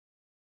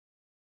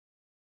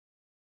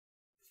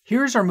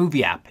Here's our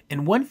movie app,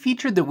 and one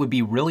feature that would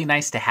be really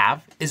nice to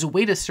have is a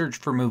way to search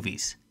for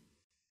movies.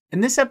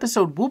 In this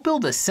episode, we'll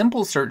build a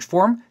simple search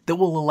form that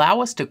will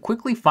allow us to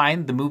quickly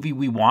find the movie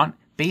we want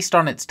based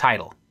on its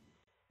title.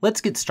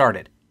 Let's get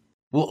started.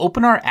 We'll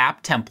open our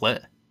app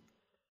template.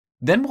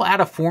 Then we'll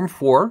add a form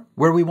for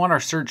where we want our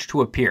search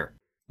to appear.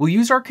 We'll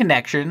use our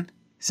connection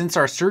since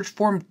our search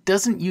form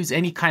doesn't use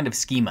any kind of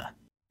schema.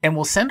 And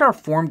we'll send our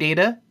form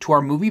data to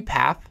our movie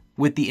path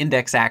with the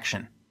index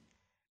action.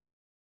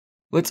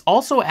 Let's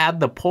also add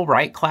the pull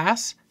right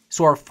class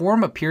so our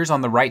form appears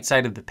on the right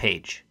side of the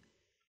page.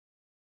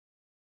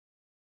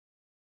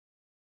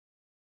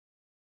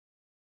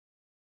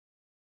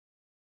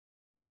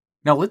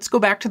 Now let's go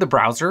back to the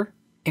browser,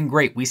 and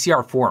great, we see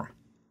our form.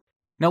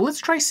 Now let's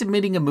try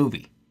submitting a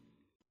movie,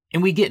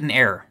 and we get an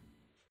error.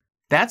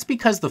 That's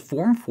because the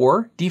form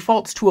for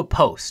defaults to a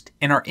post,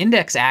 and our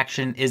index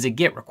action is a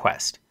GET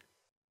request.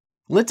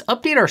 Let's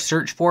update our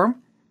search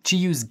form to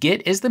use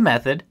GET as the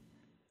method.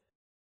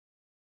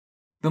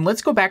 Then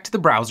let's go back to the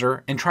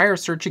browser and try our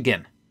search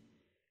again.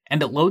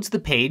 And it loads the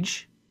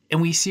page,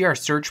 and we see our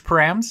search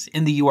params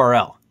in the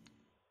URL.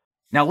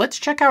 Now let's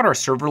check out our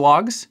server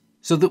logs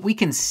so that we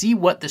can see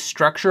what the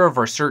structure of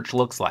our search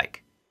looks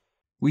like.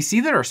 We see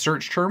that our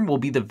search term will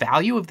be the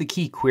value of the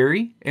key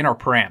query in our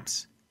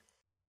params.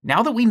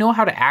 Now that we know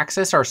how to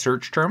access our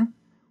search term,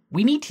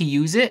 we need to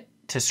use it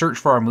to search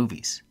for our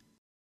movies.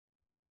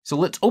 So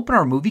let's open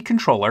our movie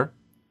controller.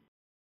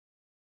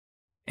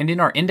 And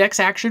in our index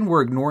action,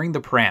 we're ignoring the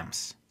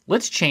params.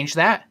 Let's change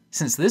that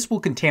since this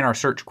will contain our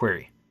search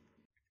query.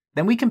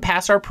 Then we can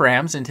pass our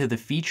params into the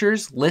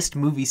features list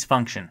movies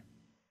function.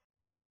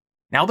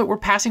 Now that we're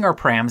passing our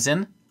params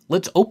in,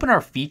 let's open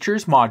our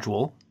features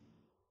module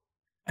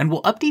and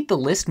we'll update the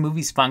list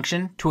movies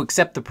function to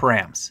accept the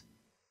params.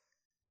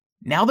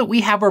 Now that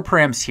we have our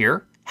params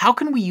here, how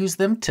can we use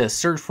them to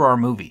search for our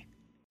movie?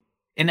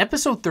 In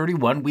episode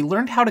 31, we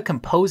learned how to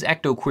compose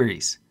ecto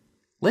queries.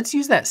 Let's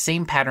use that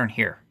same pattern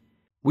here.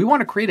 We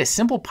want to create a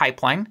simple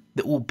pipeline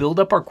that will build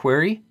up our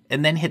query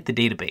and then hit the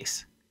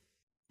database.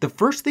 The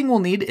first thing we'll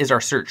need is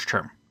our search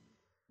term.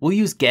 We'll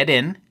use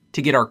getIn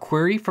to get our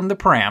query from the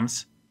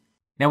params.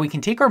 Now we can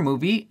take our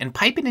movie and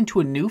pipe it into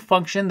a new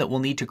function that we'll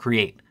need to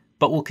create,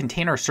 but will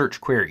contain our search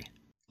query.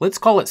 Let's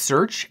call it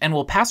search and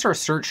we'll pass our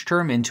search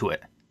term into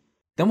it.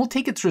 Then we'll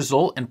take its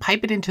result and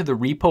pipe it into the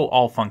repo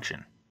all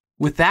function.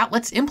 With that,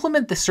 let's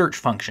implement the search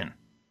function.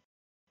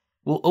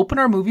 We'll open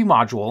our movie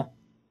module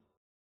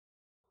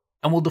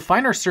and we'll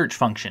define our search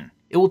function.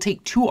 It will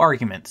take two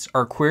arguments,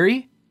 our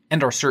query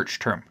and our search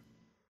term.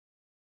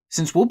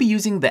 Since we'll be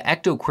using the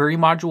ecto query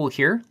module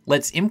here,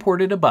 let's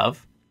import it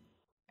above,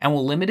 and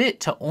we'll limit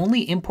it to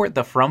only import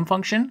the from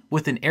function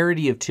with an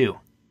arity of 2.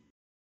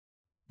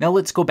 Now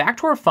let's go back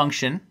to our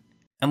function,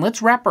 and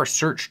let's wrap our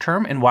search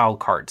term in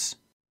wildcards.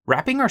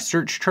 Wrapping our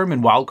search term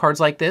in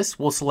wildcards like this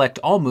will select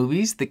all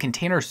movies that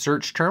contain our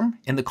search term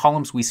in the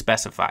columns we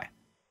specify.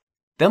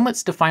 Then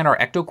let's define our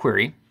ecto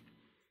query.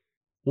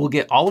 We'll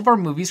get all of our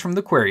movies from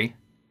the query,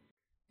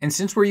 and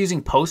since we're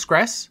using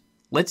Postgres,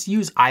 let's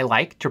use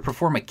ILike to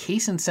perform a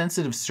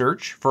case-insensitive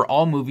search for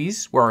all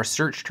movies where our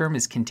search term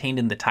is contained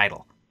in the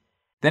title.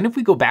 Then if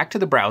we go back to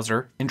the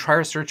browser and try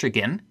our search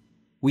again,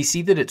 we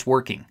see that it's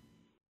working.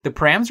 The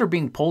params are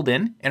being pulled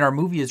in and our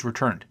movie is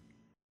returned.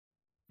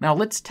 Now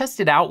let's test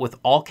it out with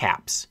all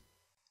caps.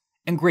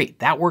 And great,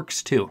 that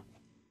works too.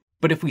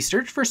 But if we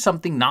search for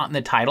something not in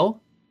the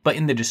title, but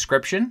in the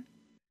description,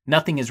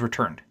 nothing is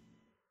returned.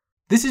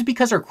 This is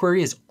because our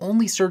query is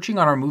only searching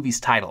on our movie's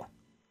title.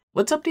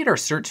 Let's update our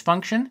search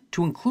function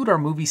to include our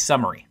movie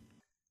summary.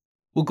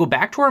 We'll go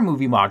back to our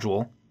movie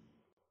module,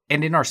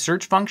 and in our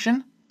search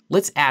function,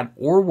 let's add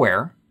or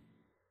where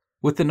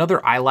with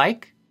another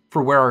ILike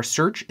for where our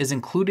search is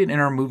included in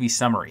our movie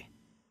summary.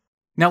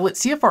 Now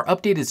let's see if our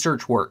updated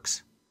search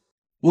works.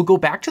 We'll go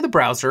back to the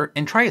browser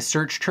and try a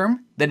search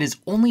term that is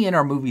only in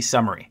our movie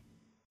summary.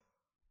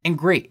 And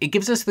great, it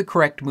gives us the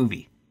correct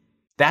movie.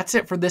 That's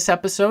it for this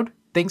episode.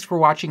 Thanks for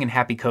watching and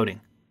happy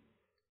coding.